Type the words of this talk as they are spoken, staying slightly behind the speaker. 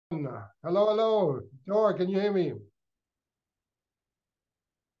Hello, hello. Thor, can you hear me?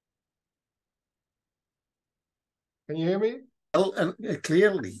 Can you hear me? Well, and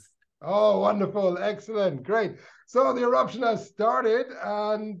clearly. Oh, wonderful. Excellent. Great. So the eruption has started,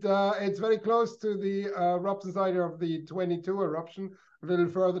 and it's very close to the eruption site of the 22 eruption, a little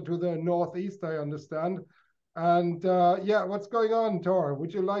further to the northeast, I understand. And yeah, what's going on, Thor?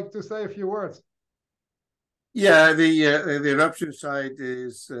 Would you like to say a few words? Yeah, the eruption site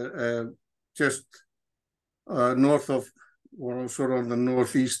is just north of, well, sort of the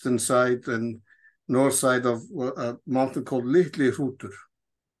northeastern side and north side of a mountain called Litli Hrútur.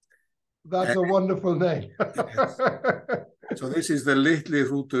 That's a wonderful name. So this is the Litli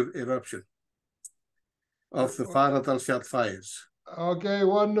Hrútur eruption of the Fagradalsfjall fires. Okay,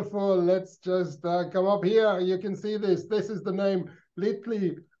 wonderful. Let's just come up here. You can see this. This is the name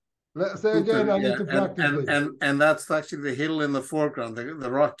Litli. Let's say again, I need to practice this. And that's actually the hill in the foreground,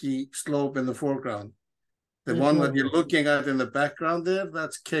 the rocky slope in the foreground. The one that you're looking at in the background there,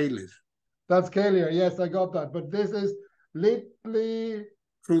 that's Keilir. That's Keilir. Yes, I got that. But this is Litli.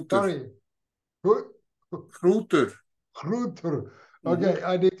 Hrútur. Sorry. Hrútur. Hrútur. Okay,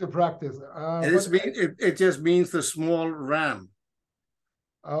 I need to practice. It just means the small ram.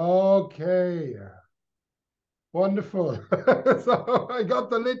 Okay. Wonderful. So I got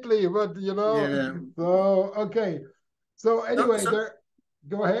the Litli, but you know. Yeah. So okay. So anyway,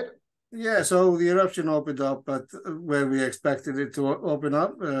 go ahead. Yeah, so the eruption opened up, but where we expected it to open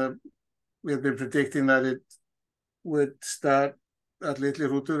up, we've been predicting that it would start at Litli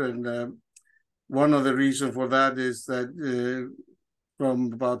Hrútur, and one of the reasons for that is that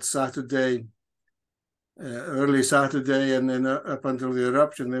from about Saturday, early Saturday, and then up until the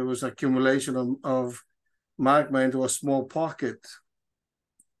eruption, there was accumulation of magma into a small pocket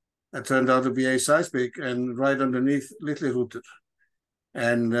that turned out to be a seismic and right underneath Litli Hrútur.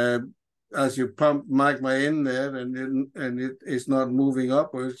 And as you pump magma in there and it is not moving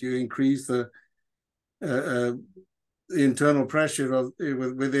upwards, you increase the internal pressure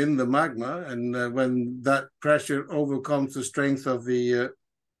within the magma, and when that pressure overcomes the strength of the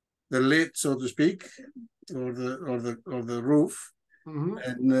lid, so to speak, or the roof,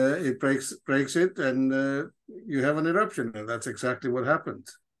 and it breaks it, and you have an eruption, and that's exactly what happened.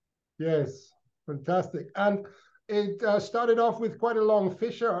 Yes, fantastic. And it started off with quite a long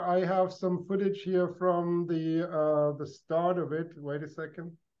fissure. I have some footage here from the start of it. Wait a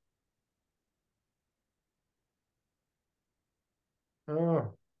second.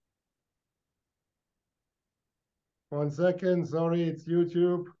 Oh. 1 second. Sorry, it's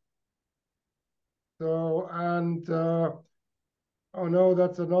YouTube. So, and oh no,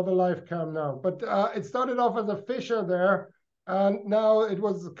 that's another live cam now. But it started off as a fissure there, and now it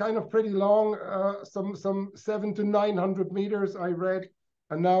was kind of pretty long, some 700 to 900 meters, I read.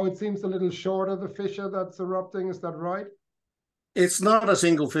 And now it seems a little shorter, the fissure that's erupting. Is that right? It's not a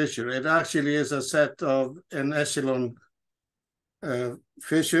single fissure. It actually is a set of an echelon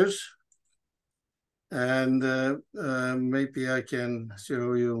fissures. And maybe I can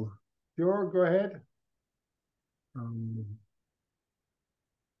show you. Sure, go ahead.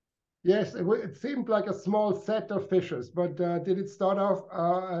 Yes, it seemed like a small set of fissures, but did it start off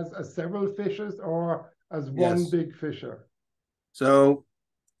as several fissures or as one big fissure? So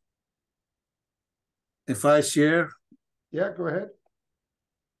if I share. Yeah, go ahead.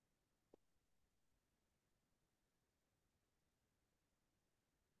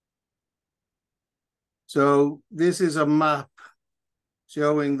 So this is a map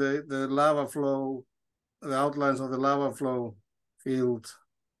showing the lava flow, the outlines of the lava flow field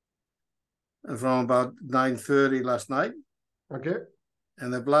from about 9:30 last night. Okay.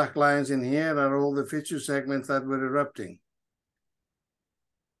 And the black lines in here are all the fissure segments that were erupting.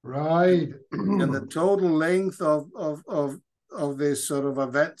 Right. And the total length of this sort of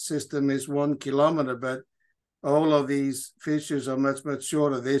event system is 1 kilometer, but all of these fissures are much, much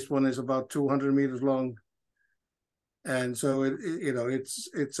shorter. This one is about 200 meters long. And so,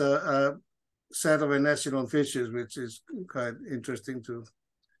 it's a set of an echelon fissures, which is quite interesting to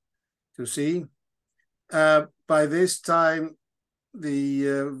see. By this time,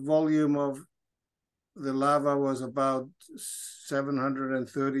 the volume of the lava was about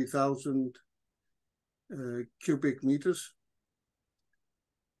 730,000 cubic meters.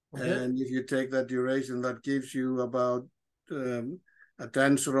 Okay. And if you take that duration, that gives you about a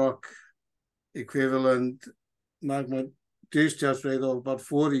dense rock equivalent magma discharge rate of about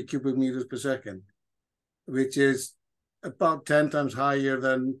 40 cubic meters per second, which is about 10 times higher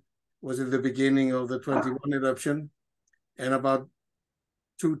than was in the beginning of the 21 eruption, and about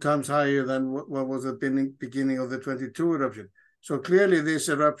 2 times higher than what was the beginning of the 22 eruption. So clearly this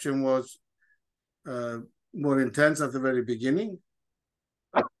eruption was more intense at the very beginning.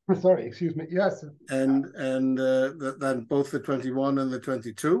 Sorry, excuse me. Yes. And than both the 21 and the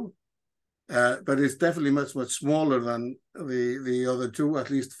 22. But it's definitely much, much smaller than the other two, at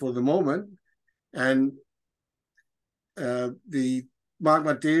least for the moment. And the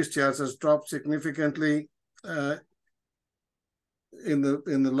magma discharge has dropped significantly in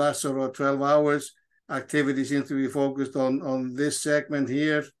the last sort of 12 hours. Activity seems to be focused on this segment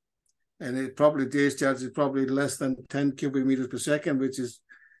here, and it probably discharges probably less than 10 cubic meters per second, which is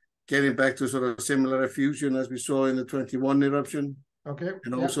getting back to sort of similar effusion as we saw in the 21 eruption. Okay.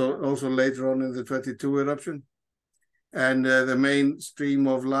 And also later on in the 22 eruption. And the main stream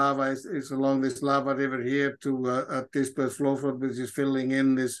of lava is along this lava river here to a dispersed flow flood, which is filling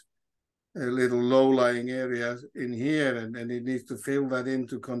in this little low-lying area in here, and it needs to fill that in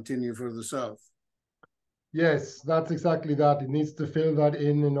to continue further south. Yes, that's exactly that. It needs to fill that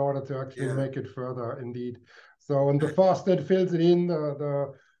in order to actually make it further, indeed. So, and the faster it fills it in,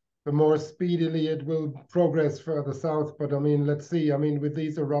 the more speedily it will progress further south. But I mean, let's see. I mean, with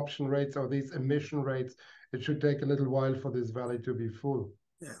these eruption rates or these emission rates, it should take a little while for this valley to be full.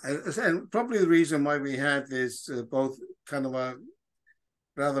 Yeah, and probably the reason why we had this both kind of a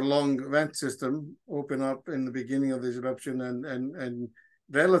rather long vent system open up in the beginning of this eruption and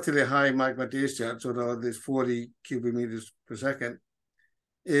relatively high magma discharge, sort of this 40 cubic meters per second,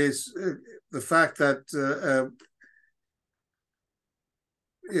 is the fact that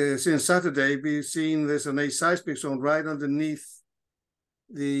since Saturday, we've seen there's an seismic zone right underneath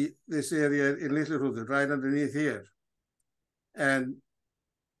this area in Little Hrútur, right underneath here. And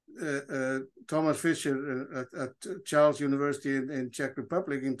Thomas Fisher at Charles University in Czech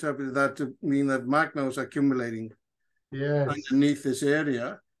Republic interpreted that to mean that magma was accumulating underneath this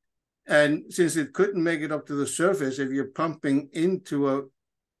area. And since it couldn't make it up to the surface, if you're pumping into a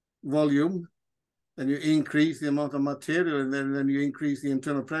volume, then you increase the amount of material, and then you increase the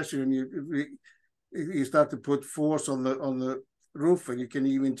internal pressure, and you start to put force on the roof, and you can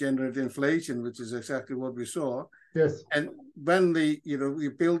even generate inflation, which is exactly what we saw. Yes. And when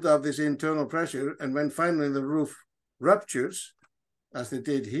you build up this internal pressure, and when finally the roof ruptures, as they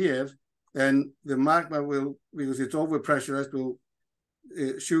did here, then the magma will, because it's overpressurized, will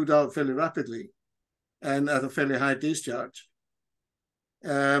shoot out fairly rapidly and at a fairly high discharge.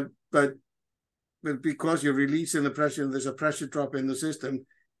 But because you're releasing the pressure and there's a pressure drop in the system,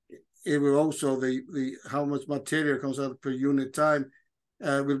 it will also, the how much material comes out per unit time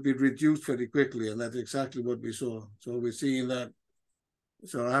will be reduced very quickly. And that's exactly what we saw. So we're seeing that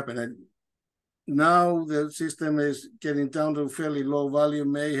sort of happen. And now the system is getting down to a fairly low value,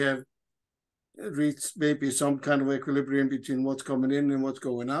 may have reached maybe some kind of equilibrium between what's coming in and what's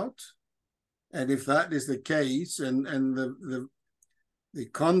going out. And if that is the case, and the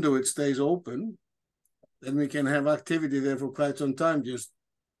conduit stays open, then we can have activity there for quite some time, just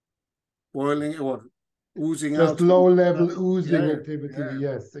boiling or oozing out. Just low-level oozing activity,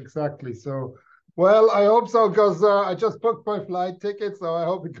 yes, exactly. So, well, I hope so, because I just booked my flight ticket, so I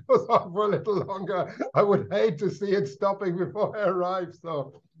hope it goes on for a little longer. I would hate to see it stopping before I arrive,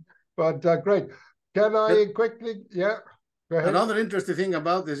 so, but great. Can I quickly, go ahead. Another interesting thing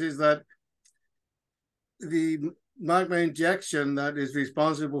about this is that the magma injection that is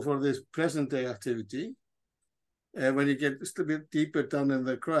responsible for this present-day activity, when you get a bit deeper down in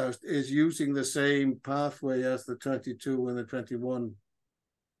the crust, is using the same pathway as the 22 and the 21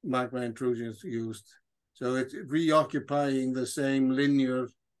 magma intrusions used. So it's reoccupying the same linear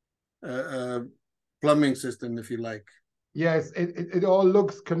plumbing system, if you like. Yes, it all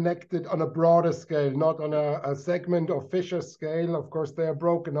looks connected on a broader scale, not on a segment or fissure scale. Of course, they are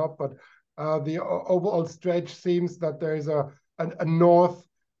broken up, but the overall stretch seems that there is a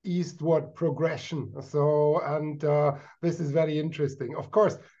north-eastward progression. So, and this is very interesting. Of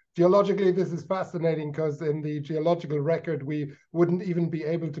course, geologically, this is fascinating because in the geological record, we wouldn't even be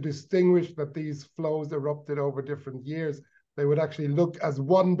able to distinguish that these flows erupted over different years. They would actually look as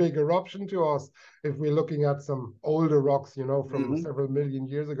one big eruption to us if we're looking at some older rocks, from several million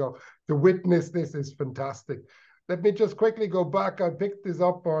years ago. To witness this is fantastic. Let me just quickly go back. I picked this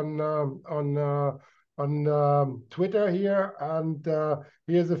up on Twitter here, and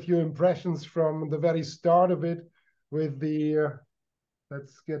here's a few impressions from the very start of it with the,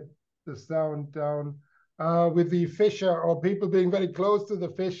 let's get the sound down, with the fissure, or people being very close to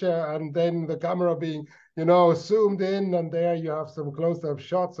the fissure, and then the camera being, zoomed in, and there you have some close-up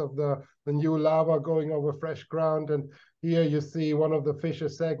shots of the new lava going over fresh ground, and here you see one of the fissure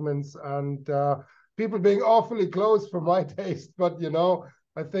segments, and people being awfully close for my taste, but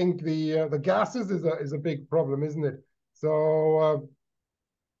I think the gases is a big problem, isn't it? So,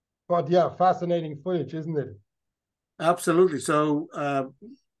 but yeah, fascinating footage, isn't it? Absolutely. So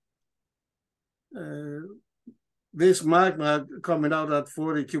this magma coming out at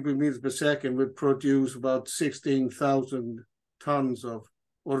 40 cubic meters per second would produce about 16,000 tons of,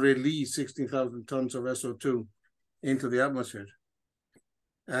 or release 16,000 tons of SO2 into the atmosphere.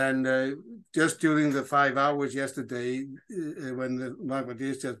 And just during the 5 hours yesterday, when the magma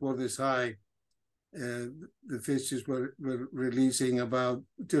discharge was this high, the fishes were releasing about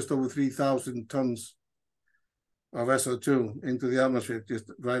just over 3,000 tons of SO2 into the atmosphere, just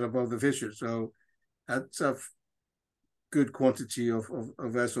right above the fissure. So that's a good quantity of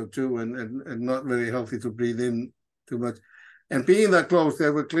SO2 and not very healthy to breathe in too much. And being that close, they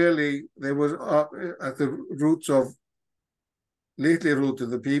were at the roots of, literally root to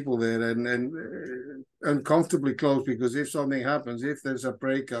the people there, and uncomfortably close, because if something happens, if there's a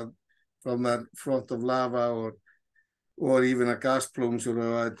breakout from that front of lava or even a gas plume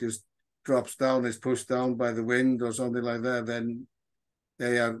just drops down, is pushed down by the wind or something like that, then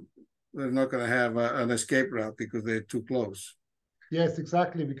they're not going to have an escape route because they're too close. Yes,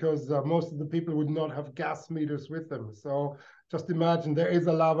 exactly, because most of the people would not have gas meters with them. So just imagine there is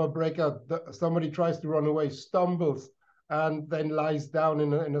a lava breakout, somebody tries to run away, stumbles, and then lies down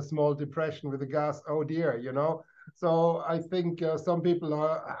in a small depression with a gas. Oh dear, you know. So I think some people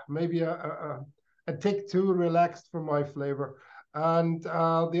are maybe a tick too relaxed for my flavor. And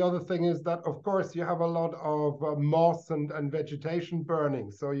the other thing is that, of course, you have a lot of moss and vegetation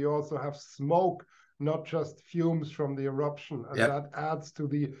burning. So you also have smoke, not just fumes from the eruption. And that adds to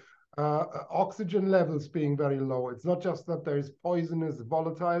the oxygen levels being very low. It's not just that there's poisonous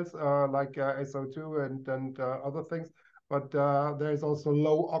volatiles like SO2 and other things, but there's also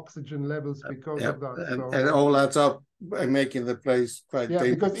low oxygen levels because of that. And it all adds up by making the place quite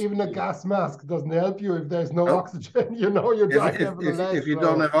dangerous. Because even a gas mask doesn't help you if there's no oxygen. You know, you die nevertheless. If you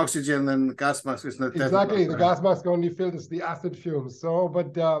don't have oxygen, then the gas mask is not exactly. The gas mask only filters the acid fumes. So,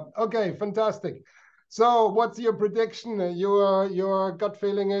 but okay, fantastic. So, what's your prediction? Your gut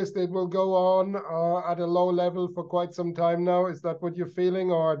feeling is that it will go on at a low level for quite some time now. Is that what you're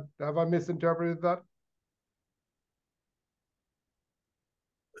feeling, or have I misinterpreted that?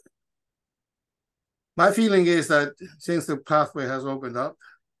 My feeling is that since the pathway has opened up,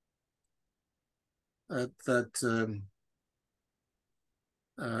 it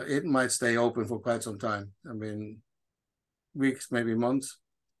might stay open for quite some time. I mean, weeks, maybe months.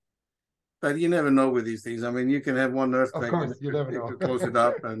 But you never know with these things. I mean, you can have one earthquake. Of course, you never know. Close it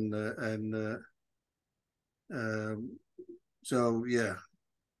up, so yeah,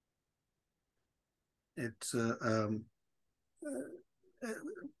 it's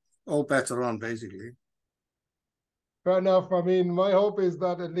all bets are on, basically. Fair enough. I mean, my hope is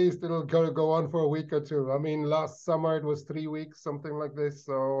that at least it'll go on for a week or two. I mean, last summer it was 3 weeks, something like this.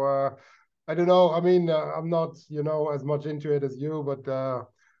 So I don't know. I mean, I'm not, as much into it as you, but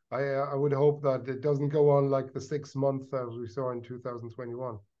I would hope that it doesn't go on like the 6 months as we saw in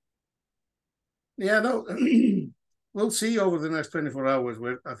 2021. Yeah, no, we'll see over the next 24 hours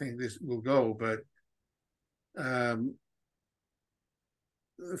where I think this will go. But the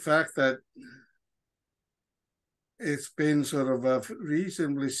fact that it's been sort of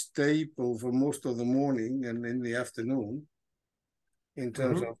reasonably stable for most of the morning and in the afternoon in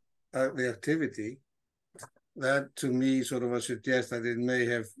terms of the activity, that to me sort of suggests that it may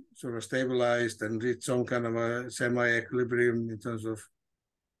have sort of stabilized and reached some kind of a semi-equilibrium in terms of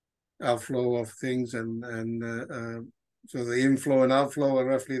outflow of things, and so the inflow and outflow are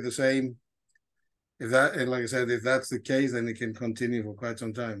roughly the same. If that, and like I said, if that's the case, then it can continue for quite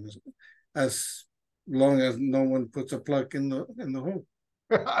some time, as long as no one puts a plug in the hole.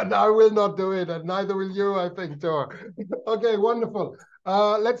 And I will not do it, and neither will you, I think, Thor. Okay, wonderful.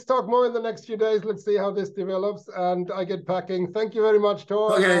 Let's talk more in the next few days. Let's see how this develops, and I get packing. Thank you very much,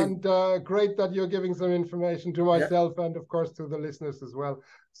 Thor. Okay. And great that you're giving some information to myself and, of course, to the listeners as well.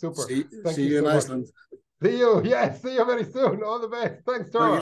 Super. See you in Iceland. See you. Yes, see you very soon. All the best. Thanks, Thor.